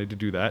time or money to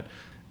do that.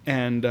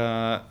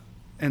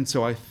 And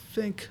so I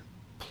think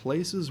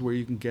places where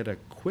you can get a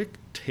quick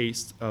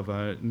taste of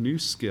a new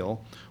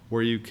skill,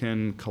 where you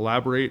can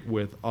collaborate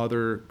with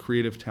other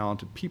creative,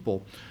 talented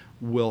people,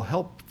 will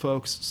help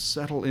folks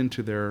settle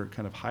into their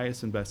kind of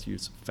highest and best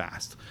use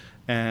fast.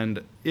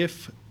 And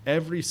if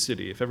every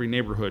city, if every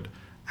neighborhood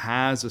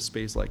has a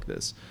space like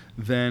this,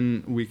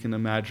 then we can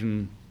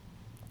imagine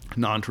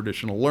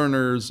non-traditional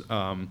learners,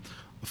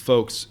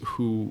 folks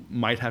who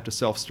might have to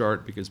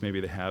self-start because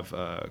maybe they have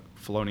a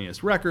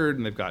felonious record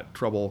and they've got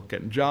trouble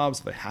getting jobs,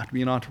 so they have to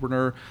be an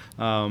entrepreneur.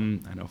 I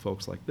know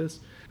folks like this.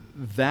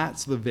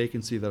 That's the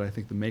vacancy that I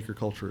think the maker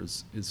culture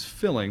is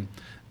filling,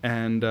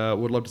 and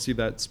would love to see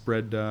that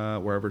spread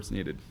wherever it's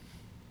needed.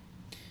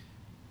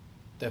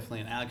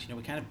 Definitely. And Alex,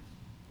 we kind of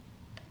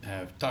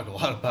have talked a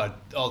lot about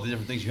all the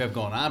different things you have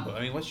going on, but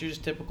I mean, what's your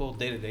just typical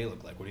day-to-day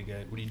look like? What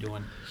are you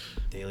doing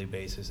daily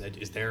basis?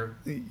 Is there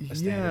a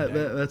standard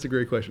day? That's a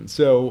great question.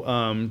 So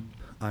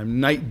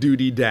I'm night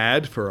duty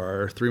dad for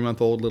our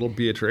 3-month-old little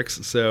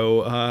Beatrix.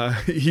 So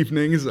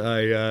evenings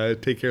I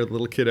take care of the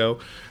little kiddo,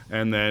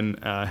 and then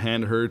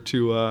hand her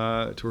to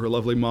her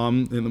lovely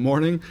mom in the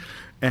morning,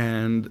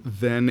 and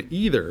then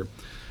either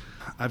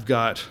I've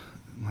got,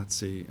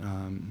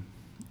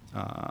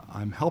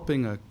 I'm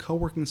helping a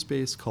co-working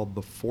space called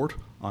The Fort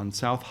on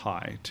South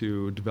High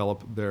to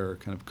develop their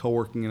kind of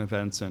co-working and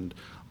events and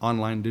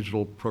online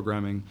digital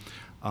programming.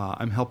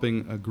 I'm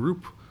helping a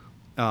group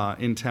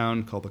in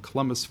town called the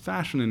Columbus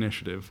Fashion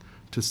Initiative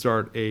to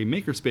start a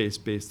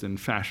makerspace based in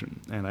fashion.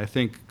 And I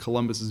think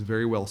Columbus is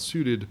very well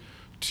suited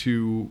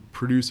to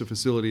produce a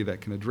facility that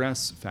can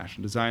address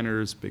fashion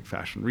designers, big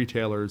fashion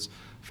retailers,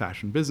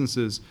 fashion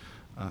businesses.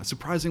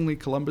 Surprisingly,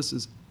 Columbus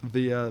is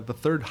the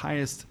third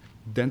highest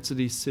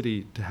density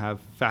city to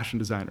have fashion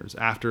designers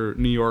after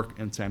New York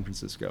and San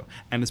Francisco.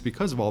 And it's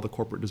because of all the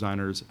corporate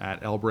designers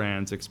at L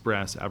Brands,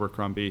 Express,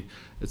 Abercrombie,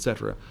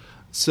 etc.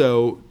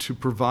 So to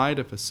provide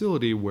a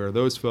facility where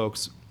those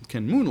folks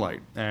can moonlight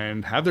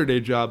and have their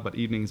day job, but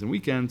evenings and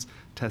weekends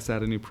test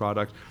out a new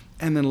product,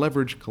 and then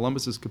leverage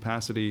Columbus's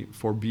capacity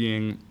for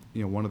being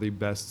one of the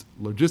best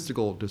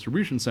logistical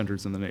distribution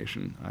centers in the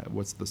nation.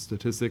 What's the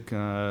statistic?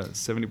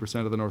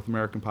 70% of the North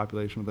American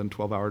population within a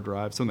 12-hour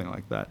drive, something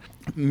like that.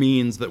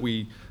 Means that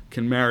we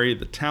can marry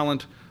the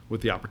talent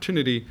with the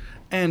opportunity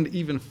and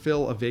even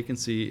fill a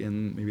vacancy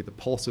in maybe the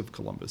pulse of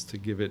Columbus to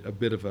give it a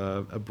bit of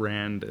a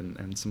brand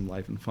and some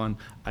life and fun.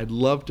 I'd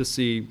love to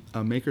see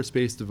a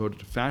makerspace devoted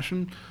to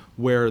fashion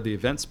where the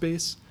event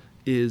space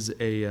is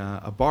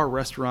a bar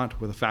restaurant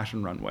with a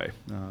fashion runway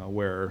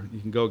where you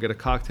can go get a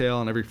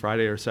cocktail and every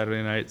Friday or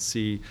Saturday night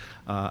see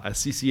a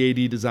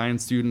CCAD design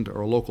student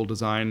or a local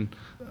design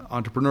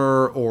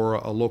entrepreneur or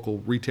a local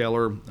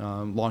retailer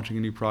launching a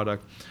new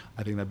product.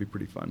 I think that'd be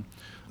pretty fun.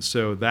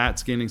 So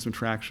that's gaining some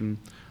traction.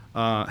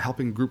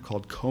 Helping a group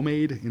called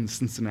CoMade in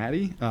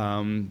Cincinnati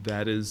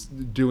that is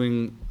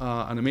doing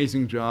an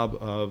amazing job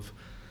of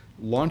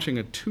launching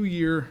a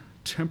 2-year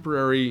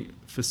temporary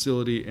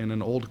facility in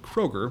an old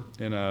Kroger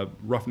in a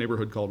rough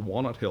neighborhood called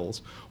Walnut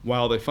Hills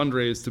while they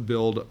fundraise to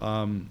build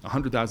a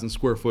 100,000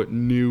 square foot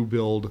new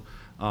build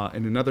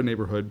in another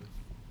neighborhood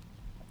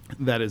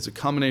that is a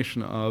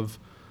combination of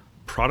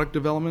product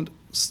development,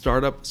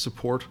 startup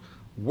support,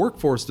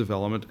 workforce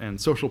development,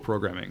 and social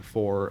programming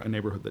for a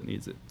neighborhood that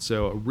needs it.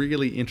 So a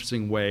really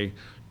interesting way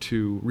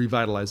to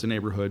revitalize a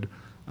neighborhood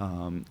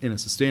in a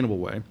sustainable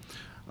way.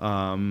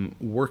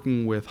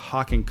 Working with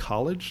Hocking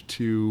College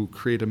to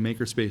create a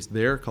makerspace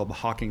there called the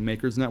Hocking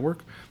Makers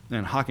Network.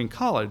 And Hocking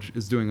College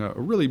is doing a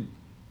really,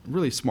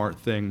 really smart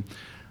thing.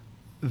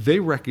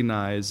 They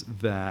recognize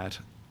that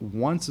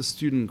once a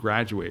student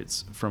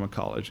graduates from a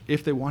college,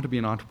 if they want to be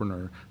an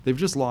entrepreneur, they've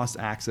just lost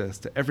access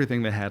to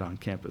everything they had on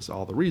campus,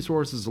 all the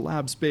resources,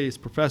 lab space,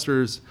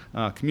 professors,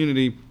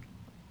 community,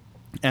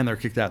 and they're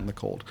kicked out in the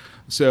cold.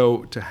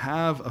 So to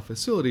have a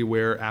facility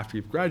where after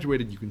you've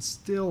graduated, you can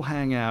still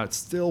hang out,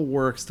 still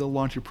work, still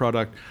launch your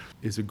product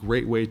is a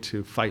great way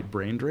to fight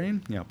brain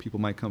drain. People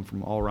might come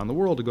from all around the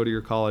world to go to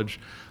your college.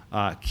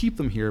 Keep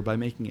them here by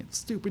making it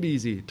stupid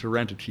easy to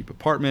rent a cheap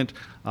apartment,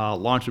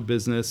 launch a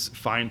business,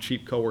 find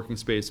cheap co-working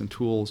space and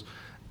tools.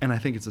 And I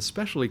think it's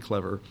especially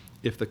clever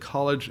if the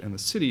college and the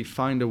city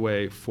find a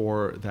way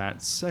for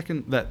that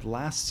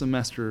last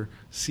semester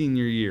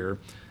senior year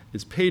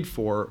is paid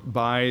for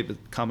by the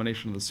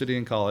combination of the city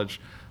and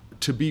college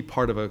to be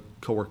part of a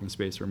co-working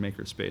space or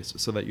maker space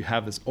so that you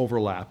have this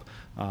overlap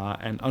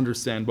and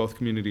understand both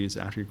communities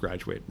after you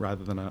graduate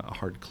rather than a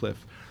hard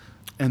cliff.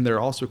 And they're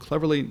also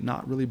cleverly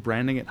not really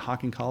branding it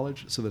Hocking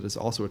College so that it's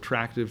also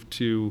attractive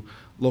to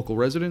local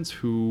residents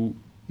who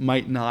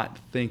might not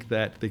think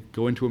that they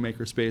go into a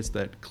maker space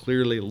that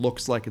clearly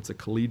looks like it's a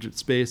collegiate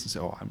space and say,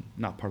 oh, I'm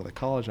not part of the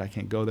college, I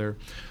can't go there.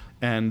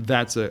 And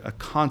that's a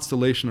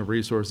constellation of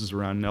resources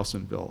around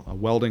Nelsonville, a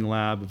welding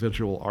lab, a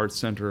visual arts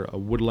center, a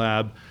wood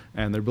lab,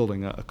 and they're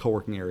building a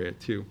co-working area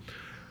too.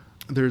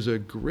 There's a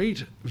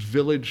great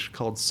village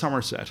called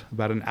Somerset,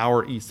 about an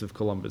hour east of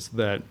Columbus,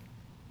 that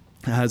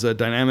has a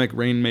dynamic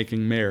rainmaking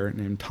mayor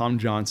named Tom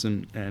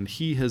Johnson, and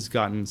he has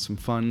gotten some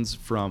funds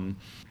from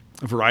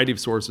a variety of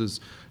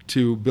sources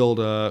to build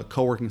a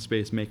co-working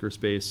space, maker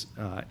space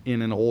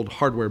in an old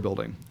hardware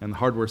building. And the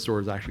hardware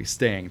store is actually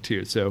staying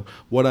too. So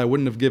what I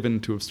wouldn't have given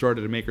to have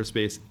started a maker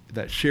space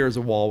that shares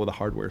a wall with a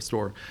hardware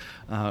store.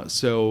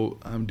 So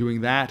I'm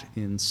doing that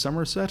in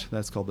Somerset.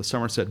 That's called the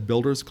Somerset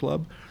Builders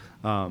Club.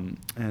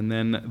 And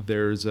then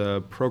there's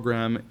a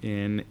program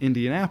in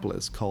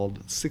Indianapolis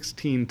called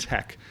 16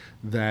 Tech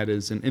that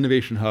is an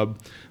innovation hub,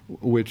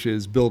 which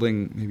is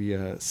building maybe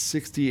a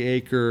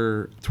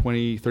 60-acre,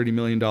 $20-30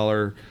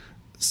 million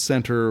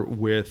center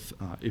with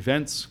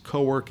events,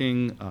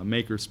 co-working,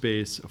 maker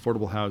space,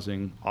 affordable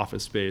housing,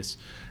 office space,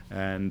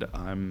 and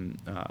I'm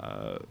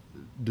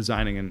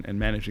designing and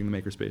managing the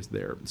maker space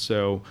there.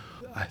 So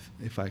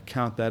if I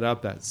count that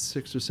up, that's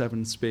 6 or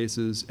 7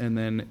 spaces, and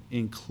then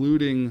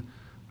including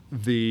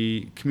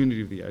the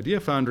community of the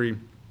Idea Foundry.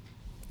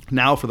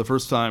 Now, for the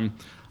first time,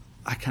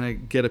 I kind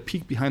of get a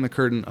peek behind the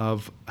curtain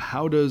of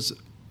how does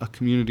a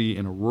community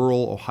in a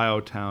rural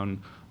Ohio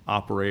town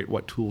operate,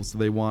 what tools do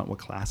they want, what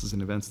classes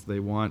and events do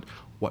they want,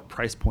 what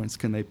price points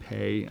can they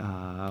pay,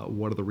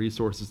 what are the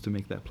resources to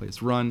make that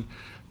place run.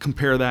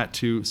 Compare that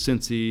to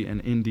Cincy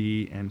and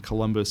Indy and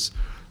Columbus.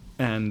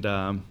 And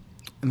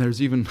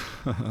there's even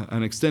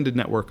an extended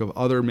network of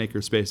other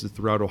maker spaces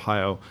throughout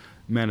Ohio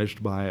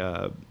managed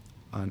by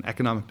an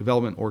economic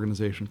development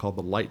organization called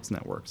the Lights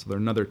Network. So there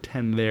are another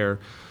 10 there.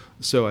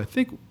 So I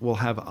think we'll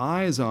have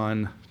eyes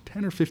on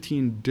 10 or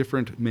 15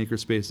 different maker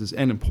spaces,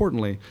 and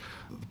importantly,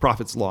 the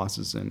profits,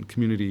 losses, and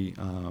community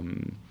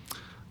kind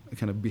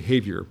of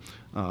behavior,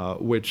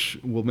 which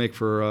will make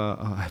for,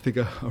 I think,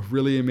 a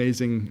really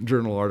amazing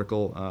journal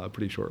article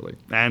pretty shortly.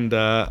 And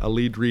a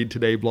Lead Read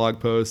Today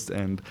blog post,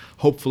 and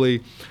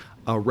hopefully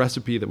a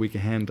recipe that we can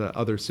hand to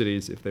other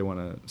cities if they want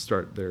to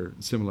start their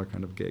similar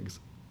kind of gigs.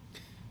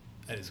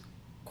 That is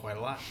quite a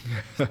lot.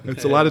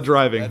 It's a lot of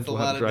driving. That's a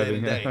lot of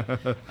driving. Day to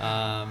day.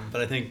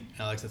 But I think,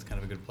 Alex, that's kind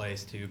of a good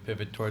place to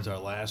pivot towards our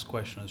last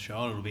question of the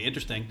show. And it'll be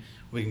interesting.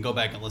 We can go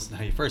back and listen to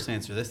how you first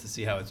answer this to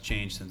see how it's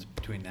changed since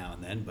between now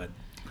and then. But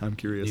I'm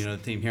curious. You know,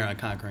 the theme here on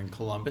Conquering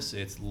Columbus,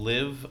 it's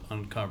live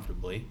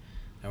uncomfortably.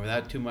 And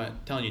without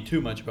telling you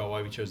too much about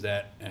why we chose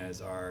that as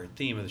our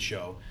theme of the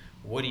show,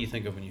 what do you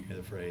think of when you hear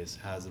the phrase,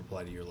 how does it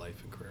apply to your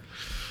life and career?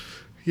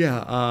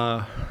 Yeah,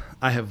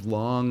 I have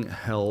long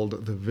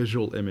held the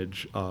visual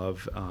image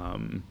of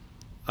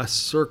a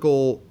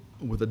circle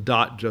with a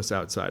dot just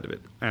outside of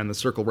it, and the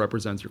circle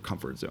represents your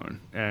comfort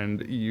zone.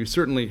 And you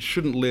certainly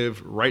shouldn't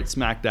live right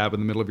smack dab in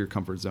the middle of your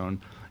comfort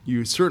zone.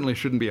 You certainly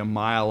shouldn't be a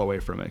mile away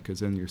from it, because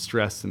then you're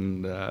stressed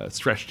and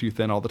stretched too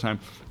thin all the time.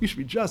 You should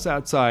be just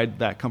outside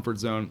that comfort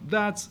zone.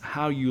 That's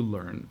how you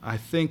learn. I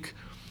think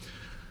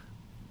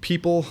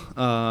people,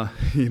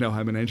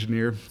 I'm an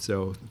engineer,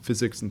 so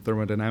physics and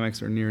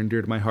thermodynamics are near and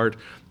dear to my heart.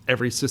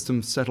 Every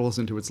system settles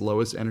into its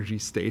lowest energy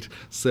state.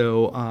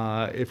 So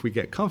if we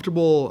get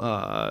comfortable,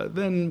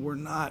 then we're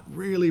not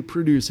really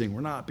producing.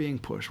 We're not being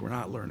pushed. We're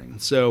not learning.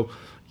 So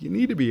you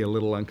need to be a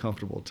little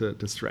uncomfortable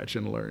to stretch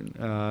and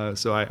learn.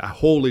 So I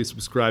wholly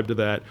subscribe to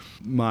that.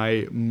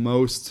 My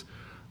most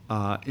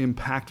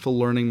impactful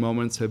learning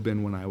moments have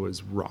been when I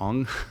was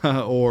wrong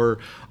or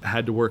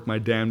had to work my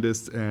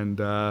damnedest and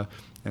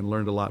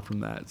learned a lot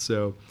from that.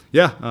 So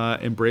yeah,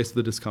 embrace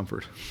the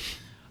discomfort.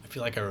 I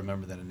feel like I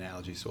remember that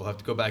analogy, so we'll have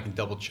to go back and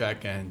double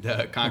check. And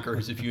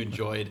Conquerors, if you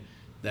enjoyed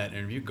that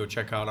interview, go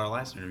check out our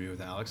last interview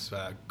with Alex.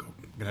 Going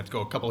to have to go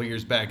a couple of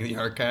years back in the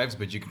archives,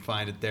 but you can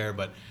find it there.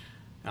 But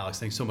Alex,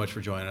 thanks so much for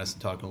joining us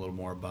and talking a little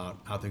more about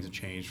how things have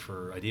changed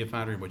for Idea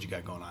Foundry and what you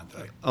got going on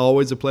today.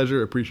 Always a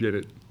pleasure. Appreciate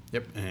it.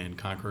 Yep, and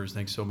Conquerors,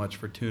 thanks so much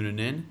for tuning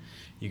in.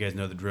 You guys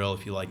know the drill.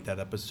 If you liked that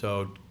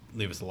episode,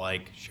 leave us a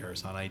like, share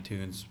us on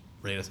iTunes,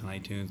 rate us on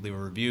iTunes, leave a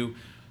review.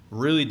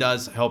 Really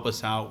does help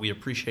us out. We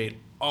appreciate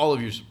all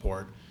of your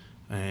support,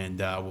 and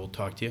we'll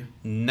talk to you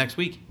next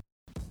week.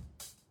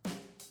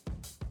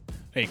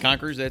 Hey,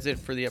 Conquerors, that's it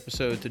for the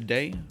episode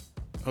today.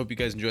 Hope you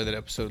guys enjoyed that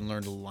episode and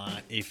learned a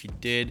lot. If you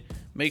did,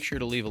 make sure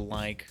to leave a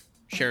like,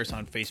 share us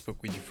on Facebook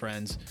with your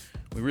friends.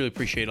 We really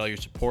appreciate all your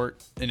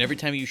support. And every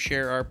time you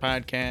share our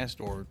podcast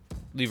or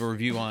leave a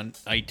review on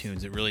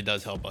iTunes, it really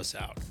does help us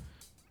out.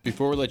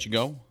 Before we let you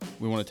go,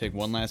 we want to take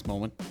one last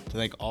moment to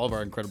thank all of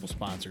our incredible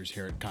sponsors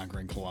here at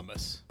Conquering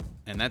Columbus.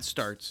 And that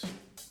starts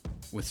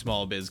with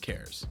Small Biz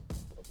Cares.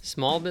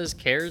 Small Biz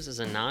Cares is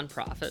a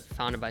nonprofit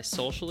founded by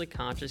socially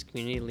conscious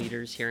community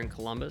leaders here in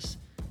Columbus,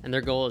 and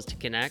their goal is to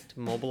connect,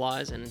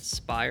 mobilize, and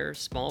inspire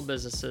small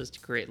businesses to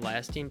create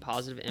lasting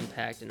positive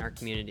impact in our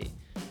community.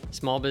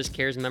 Small Biz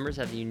Cares members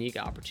have the unique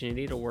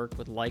opportunity to work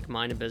with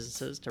like-minded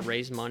businesses to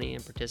raise money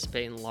and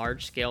participate in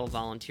large-scale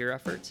volunteer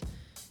efforts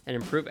and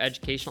improve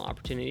educational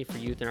opportunity for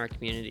youth in our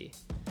community.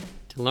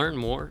 To learn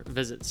more,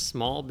 visit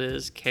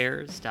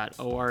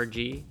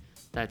smallbizcares.org.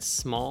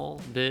 That's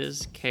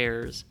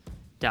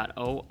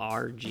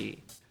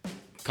smallbizcares.org.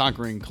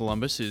 Conquering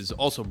Columbus is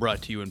also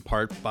brought to you in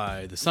part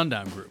by the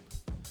Sundown Group.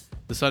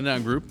 The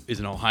Sundown Group is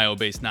an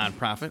Ohio-based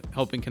nonprofit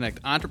helping connect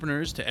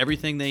entrepreneurs to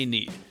everything they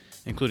need,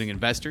 including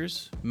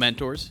investors,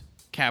 mentors,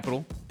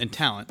 capital, and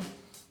talent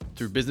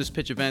through business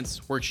pitch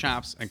events,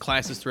 workshops, and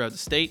classes throughout the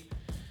state.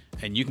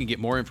 And you can get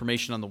more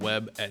information on the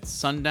web at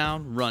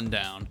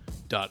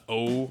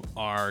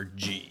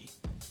sundownrundown.org.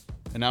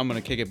 And now I'm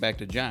going to kick it back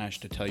to Josh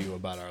to tell you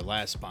about our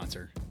last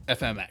sponsor,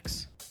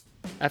 FMX.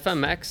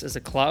 FMX is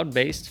a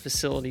cloud-based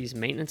facilities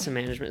maintenance and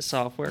management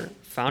software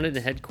founded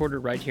and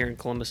headquartered right here in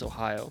Columbus,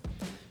 Ohio.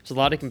 There's a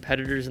lot of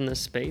competitors in this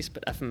space,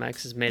 but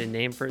FMX has made a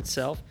name for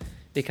itself,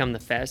 become the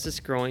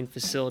fastest growing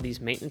facilities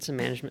maintenance and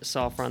management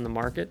software on the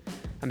market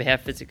on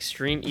behalf of its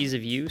extreme ease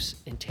of use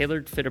and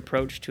tailored fit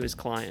approach to its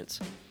clients.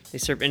 They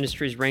serve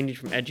industries ranging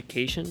from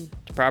education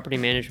to property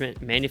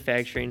management,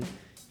 manufacturing,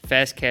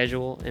 fast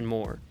casual, and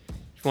more.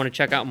 If you want to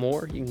check out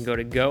more, you can go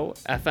to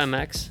gofmx.com.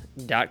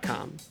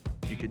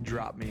 You could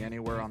drop me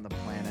anywhere on the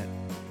planet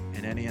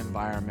in any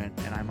environment,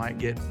 and I might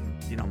get,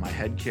 my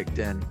head kicked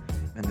in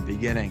the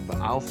beginning, but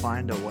I'll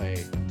find a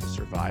way to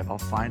survive. I'll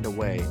find a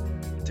way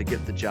to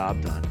get the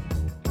job done.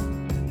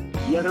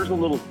 Yeah, there's a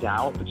little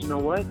doubt, but you know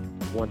what?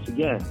 Once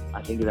again,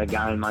 I think of that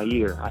guy in my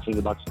ear. I think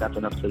about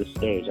stepping up to the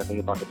stage. I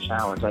think about the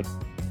challenge.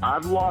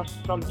 I've lost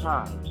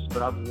sometimes,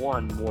 but I've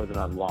won more than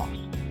I've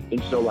lost.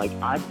 And so,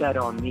 I bet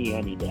on me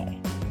any day.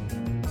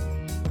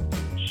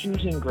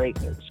 Choosing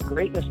greatness.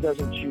 Greatness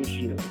doesn't choose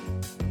you.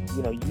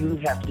 You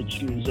have to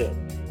choose it.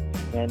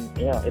 And,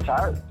 it's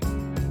hard.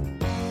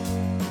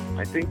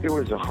 I think there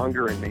was a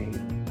hunger in me.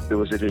 There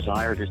was a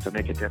desire just to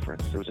make a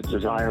difference. There was a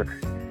desire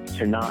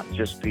to not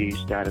just be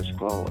status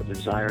quo, a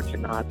desire to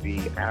not be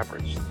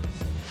average.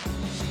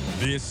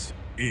 This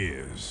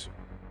is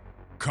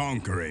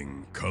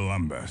Conquering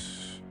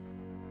Columbus.